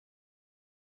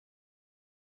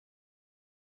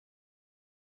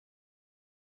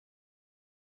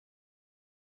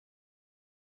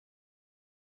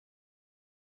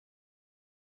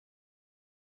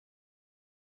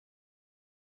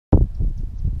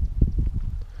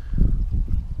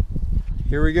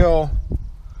here we go.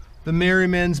 The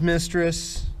Merryman's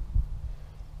Mistress.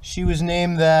 She was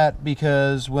named that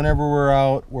because whenever we're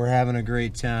out, we're having a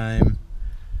great time.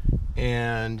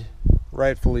 And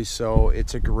rightfully so,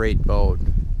 it's a great boat.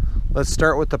 Let's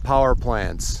start with the power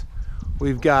plants.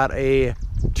 We've got a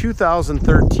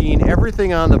 2013,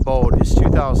 everything on the boat is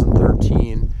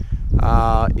 2013.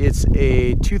 It's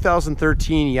a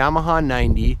 2013 Yamaha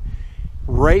 90.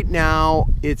 Right now,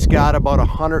 it's got about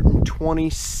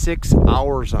 126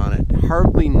 hours on it,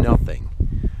 hardly nothing.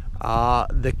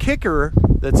 The kicker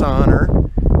that's on her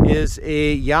is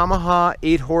a Yamaha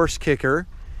 8-horse kicker,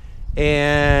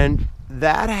 and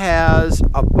that has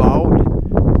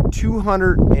about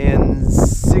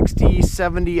 260,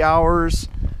 70 hours.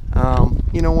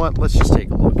 You know what? Let's just take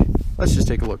a look. Let's just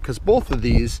take a look, because both of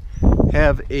these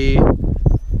have a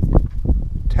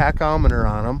tachometer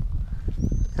on them,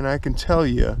 and I can tell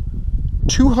you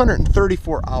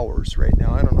 234 hours right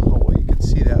now. I don't know how well you can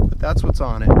see that, but that's what's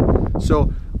on it.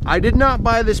 So I did not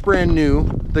buy this brand new,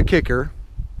 the kicker,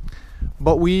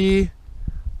 but the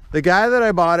guy that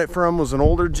I bought it from was an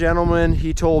older gentleman.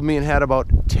 He told me it had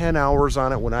about 10 hours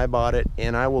on it when I bought it,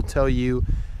 and I will tell you,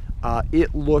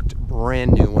 it looked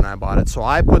brand new when I bought it. So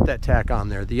I put that tack on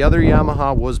there. The other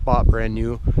Yamaha was bought brand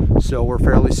new, so we're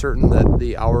fairly certain that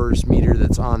the hours meter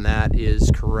that's on that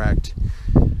is correct.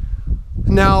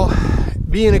 Now,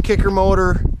 being a kicker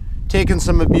motor, taking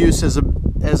some abuse as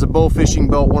a bow fishing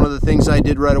boat, one of the things I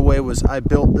did right away was I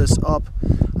built this up.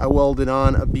 I welded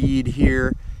on a bead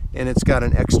here, and it's got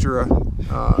an extra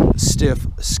stiff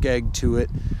skeg to it.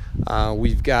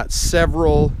 We've got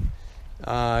several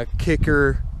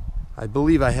kicker, I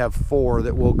believe I have 4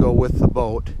 that will go with the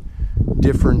boat,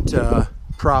 different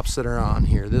props that are on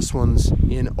here. This one's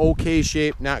in okay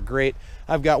shape, not great.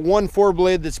 I've got one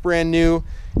 4-blade that's brand new,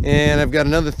 and I've got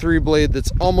another 3-blade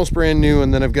that's almost brand new,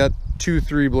 and then I've got 2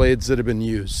 3-blades that have been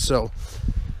used. So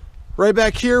right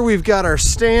back here we've got our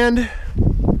stand.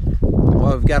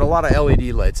 Well, we've got a lot of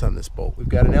LED lights on this boat. We've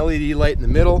got an LED light in the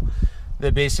middle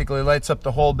that basically lights up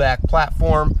the whole back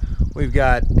platform. We've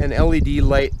got an LED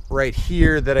light right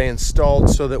here that I installed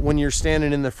so that when you're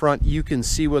standing in the front, you can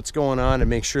see what's going on and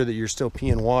make sure that you're still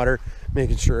peeing water,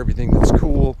 making sure everything that's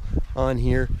cool on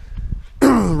here.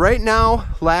 Right now,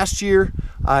 last year,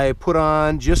 I put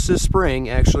on, just this spring,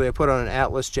 actually, I put on an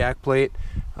Atlas jack plate.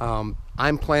 I'm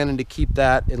planning to keep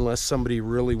that unless somebody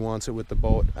really wants it with the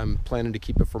boat. I'm planning to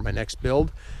keep it for my next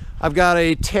build. I've got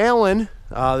a Talon.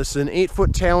 This is an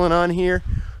 8-foot Talon on here.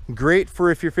 Great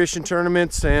for if you're fishing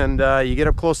tournaments and you get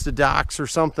up close to docks or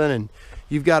something and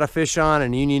you've got a fish on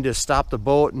and you need to stop the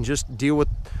boat and just deal with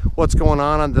what's going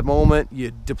on at the moment. You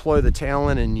deploy the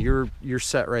Talon and you're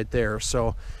set right there.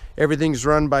 So everything's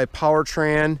run by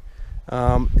Powertran.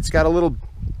 It's got a little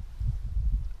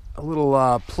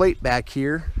plate back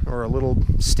here, or a little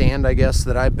stand, I guess,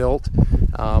 that I built.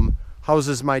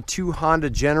 Houses my 2 Honda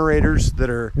generators that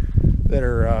are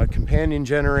companion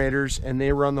generators, and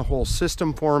they run the whole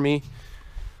system for me.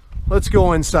 Let's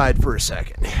go inside for a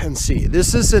second and see.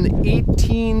 This is an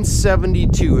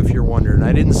 1872, if you're wondering.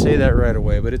 I didn't say that right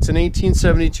away, but it's an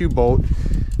 1872 boat.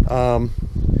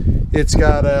 It's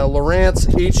got a Lowrance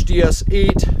HDS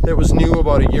 8 that was new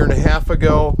about 1.5 years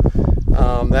ago.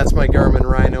 That's my Garmin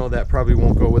Rhino. That probably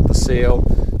won't go with the sail.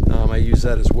 I use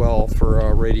that as well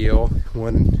for radio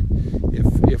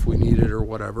if we need it or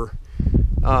whatever.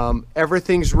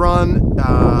 Everything's run,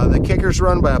 the kicker's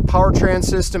run by a Powertran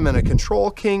system and a Control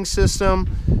King system.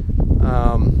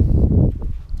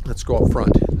 Let's go up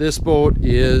front. This boat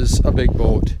is a big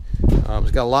boat.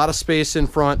 It's got a lot of space in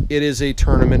front. It is a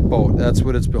tournament boat. That's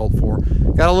what it's built for.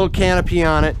 Got a little canopy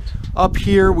on it. Up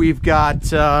here we've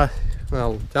got,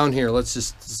 well, down here, let's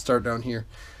just start down here.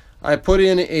 I put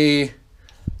in a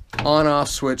on-off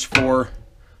switch for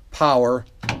power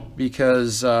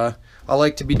because I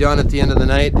like to be done at the end of the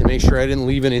night to make sure I didn't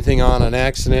leave anything on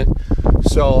accident.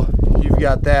 So you've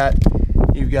got that.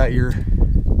 You've got your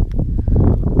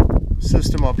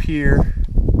system up here.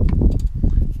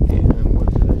 And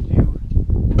what did I do?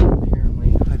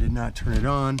 Apparently I did not turn it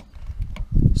on.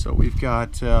 So we've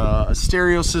got a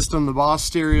stereo system, the Boss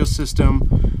stereo system.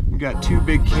 We've got 2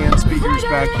 big can speakers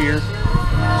back here.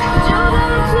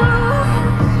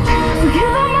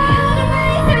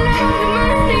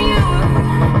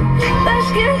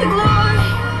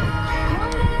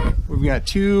 We've got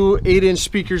 2 8-inch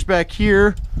speakers back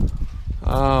here,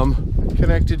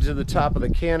 connected to the top of the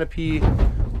canopy.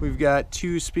 We've got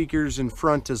 2 speakers in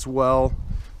front as well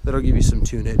that'll give you some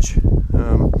tunage.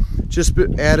 Just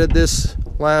added this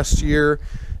last year.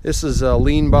 This is a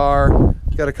lean bar.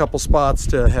 Got a couple spots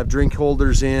to have drink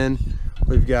holders in.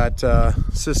 We've got a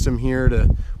system here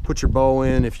to put your bow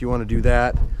in if you want to do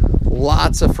that.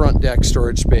 Lots of front deck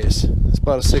storage space. It's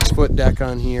about a 6-foot deck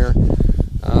on here.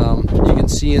 You can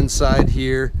see inside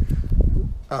here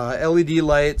LED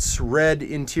lights, red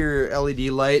interior LED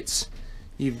lights.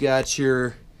 You've got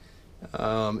your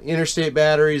interstate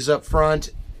batteries up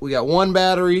front. We got one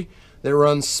battery that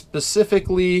runs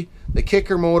specifically the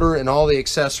kicker motor and all the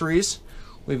accessories.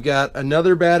 We've got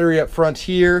another battery up front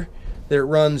here that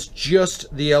runs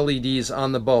just the LEDs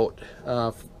on the boat.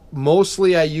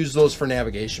 Mostly I use those for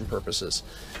navigation purposes.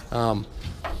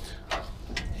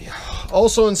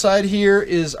 Also inside here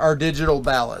is our digital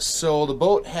ballast. So the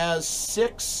boat has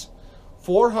 6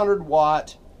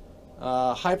 400-watt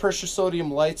high pressure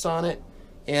sodium lights on it,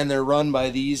 and they're run by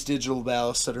these digital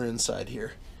ballasts that are inside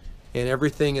here. And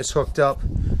everything is hooked up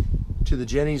to the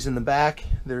jennies in the back.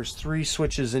 There's 3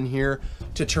 switches in here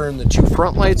to turn the 2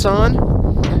 front lights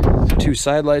on, 2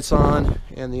 side lights on,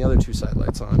 and the other 2 side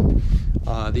lights on.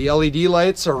 The LED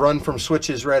lights are run from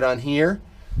switches right on here.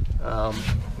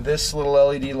 This little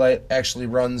LED light actually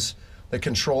runs the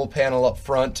control panel up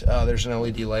front. There's an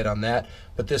LED light on that,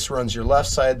 but this runs your left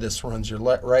side, this runs your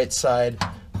right side,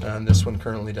 and this one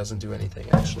currently doesn't do anything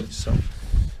actually. So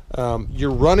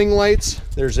your running lights,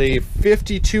 there's a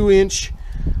 52-inch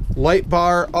light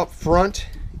bar up front,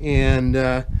 and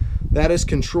that is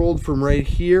controlled from right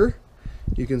here.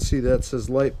 You can see that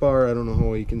says light bar. I don't know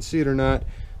how you can see it or not.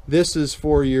 This is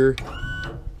for your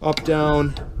up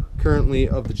down currently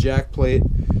of the jack plate.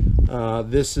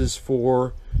 This is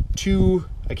for 2,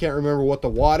 I can't remember what the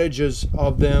wattage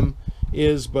of them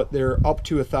is, but they're up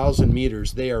to 1,000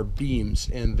 meters. They are beams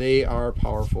and they are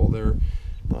powerful. They're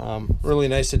really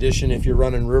nice addition if you're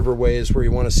running riverways where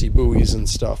you want to see buoys and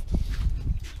stuff.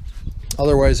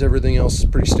 Otherwise, everything else is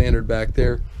pretty standard back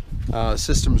there.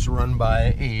 System's run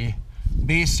by a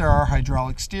Baystar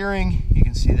hydraulic steering. You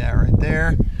can see that right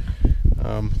there.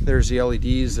 There's the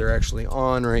LEDs. They're actually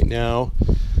on right now.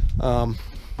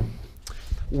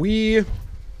 We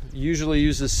usually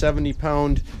use a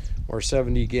 70-pound or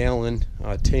 70-gallon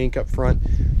tank up front.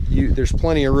 There's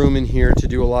plenty of room in here to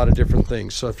do a lot of different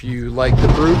things. So if you like the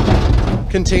brute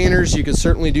containers, you can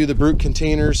certainly do the brute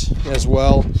containers as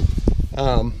well.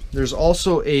 There's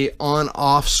also a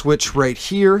on-off switch right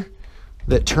here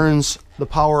that turns the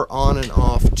power on and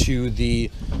off to the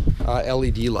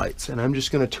LED lights, and I'm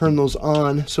just going to turn those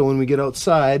on so when we get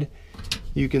outside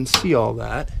you can see all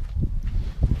that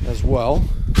as well.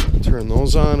 Turn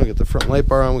those on, we get the front light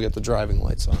bar on, we get the driving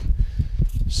lights on.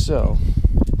 So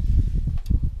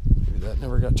maybe that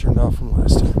never got turned off from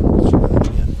last time. Let's try that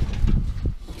again.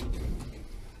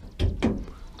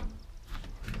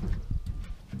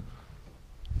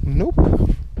 Nope.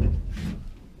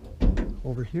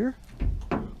 Over here,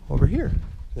 over here.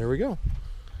 There we go.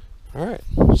 All right,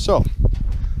 so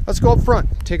let's go up front,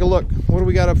 take a look. What do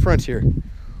we got up front here?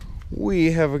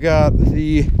 We have got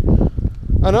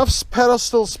enough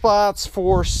pedestal spots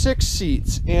for 6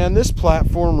 seats, and this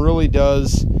platform really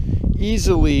does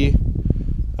easily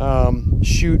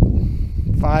shoot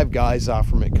 5 guys off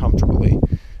from it comfortably.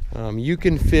 You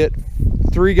can fit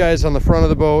 3 guys on the front of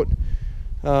the boat,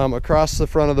 across the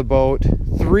front of the boat.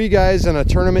 3 guys in a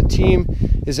tournament team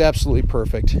is absolutely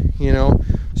perfect, you know.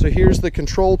 So here's the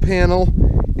control panel.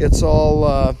 It's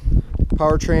all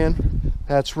powertrain.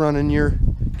 That's running your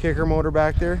kicker motor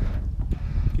back there.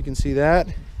 You can see that.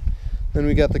 Then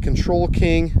we got the control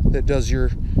king that does your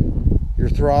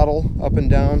throttle up and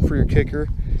down for your kicker.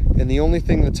 And the only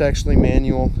thing that's actually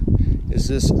manual is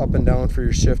this up and down for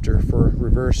your shifter for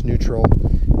reverse, neutral,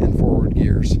 and forward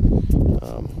gears.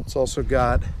 It's also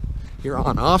got your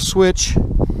on-off switch,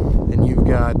 and you've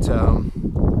got,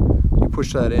 you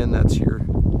push that in, that's your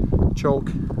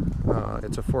choke.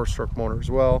 It's a 4-stroke motor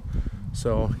as well.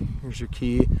 So here's your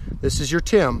key. This is your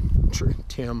trim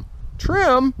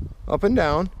up and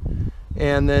down.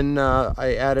 And then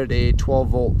I added a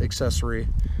 12-volt accessory.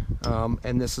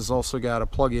 And this has also got a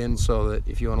plug-in so that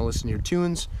if you want to listen to your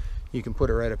tunes, you can put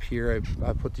it right up here.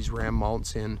 I put these ram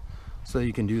mounts in so that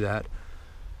you can do that.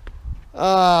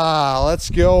 Let's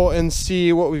go and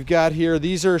see what we've got here.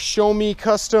 These are Show Me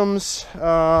Customs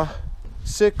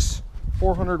 6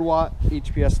 400-watt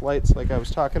HPS lights like I was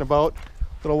talking about.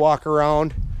 Little walk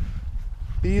around.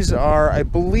 These are, I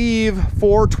believe,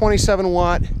 4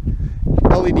 27-watt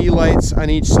LED lights on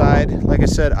each side. Like I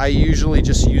said, I usually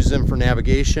just use them for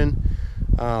navigation.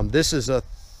 This is a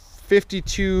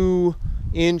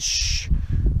 52-inch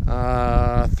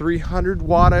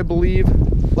 300-watt, I believe,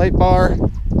 light bar.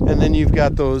 And then you've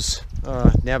got those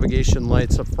navigation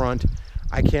lights up front.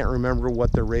 I can't remember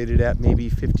what they're rated at, maybe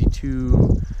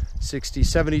 52, 60,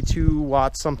 72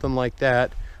 watts, something like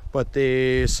that. but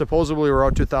they supposedly were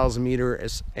out to 1,000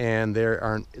 meters, and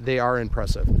they are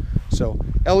impressive. So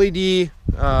LED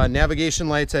navigation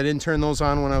lights, I didn't turn those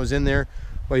on when I was in there,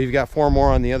 but you've got 4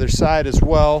 more on the other side as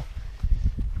well.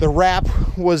 The wrap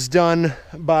was done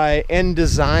by N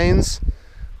Designs.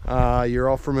 You're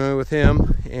all familiar with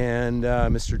him, and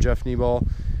Mr. Jeff Neball,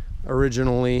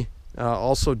 originally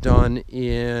also done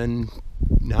in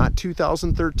not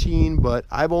 2013, but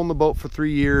I've owned the boat for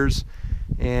 3 years,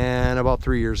 and about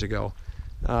 3 years ago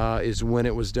is when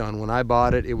it was done. When I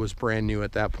bought it, it was brand new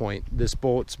at that point. This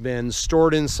boat's been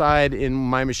stored inside in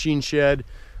my machine shed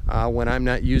when I'm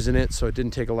not using it, so it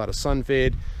didn't take a lot of sun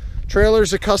fade.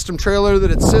 Trailer's a custom trailer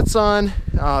that it sits on,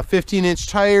 15-inch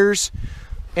tires,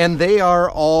 and they are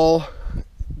all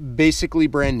basically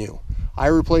brand new. I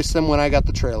replaced them when I got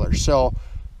the trailer, so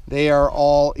they are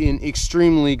all in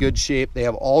extremely good shape. They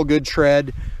have all good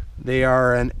tread. They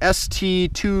are an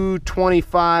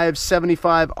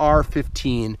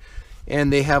ST225/75R15,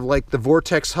 and they have like the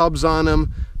Vortex hubs on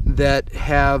them that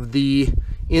have the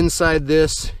inside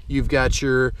this. You've got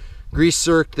your grease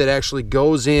zerk that actually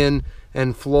goes in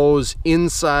and flows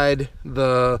inside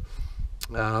the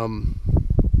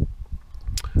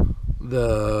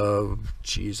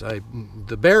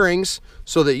bearings,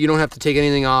 so that you don't have to take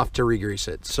anything off to re-grease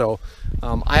it. So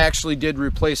I actually did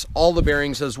replace all the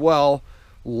bearings as well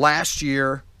last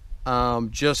year,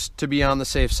 just to be on the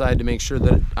safe side, to make sure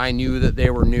that I knew that they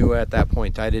were new at that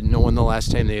point. I didn't know when the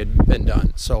last time they had been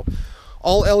done. So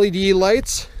all LED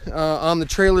lights on the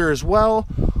trailer as well,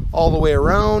 all the way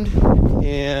around,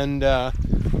 and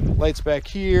lights back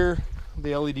here,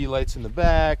 the LED lights in the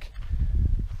back.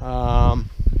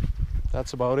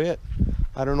 That's about it.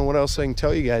 I don't know what else I can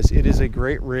tell you guys. It is a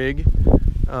great rig.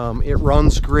 It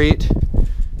runs great,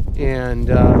 and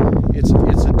it's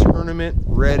a tournament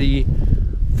ready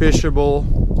fishable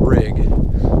rig.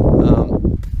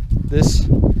 This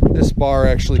bar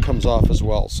actually comes off as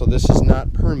well, so this is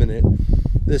not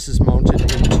permanent. This is mounted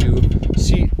into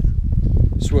seat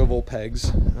swivel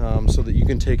pegs, so that you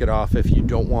can take it off if you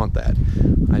don't want that.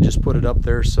 I just put it up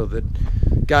there so that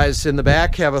guys in the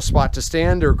back have a spot to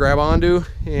stand or grab onto,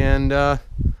 and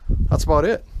that's about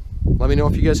it. Let me know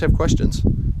if you guys have questions.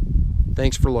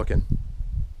 Thanks for looking.